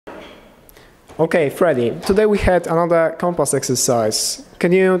Okay, Freddy, today we had another Compass exercise.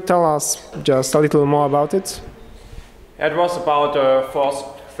 Can you tell us just a little more about it? It was about the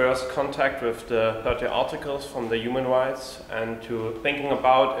first contact with the 30 articles from the human rights and to thinking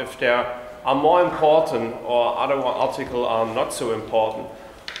about if they are more important or other articles are not so important,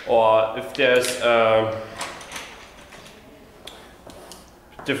 or if there's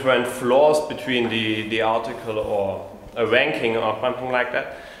different flaws between the article or a ranking or something like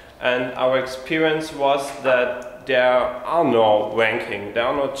that. And our experience was that there are no ranking, there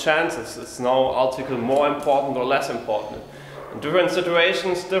are no chances, it's no article more important or less important. In different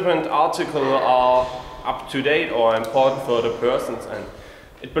situations, different articles are up to date or important for the persons, and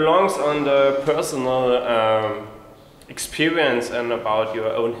it belongs on the personal experience and about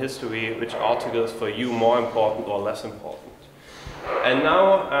your own history, which article is for you more important or less important. And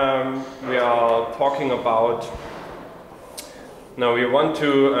now we are talking about now we want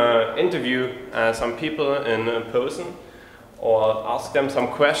to interview some people in person or ask them some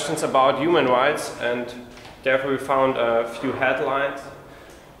questions about human rights, and therefore we found a few headlines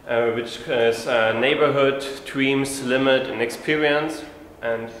which is neighborhood, dreams, limit and experience.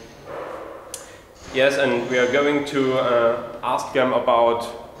 And yes, and we are going to ask them about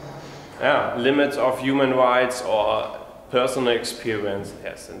limits of human rights or personal experience.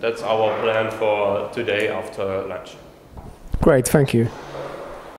 Yes, and that's our plan for today after lunch. Great, thank you.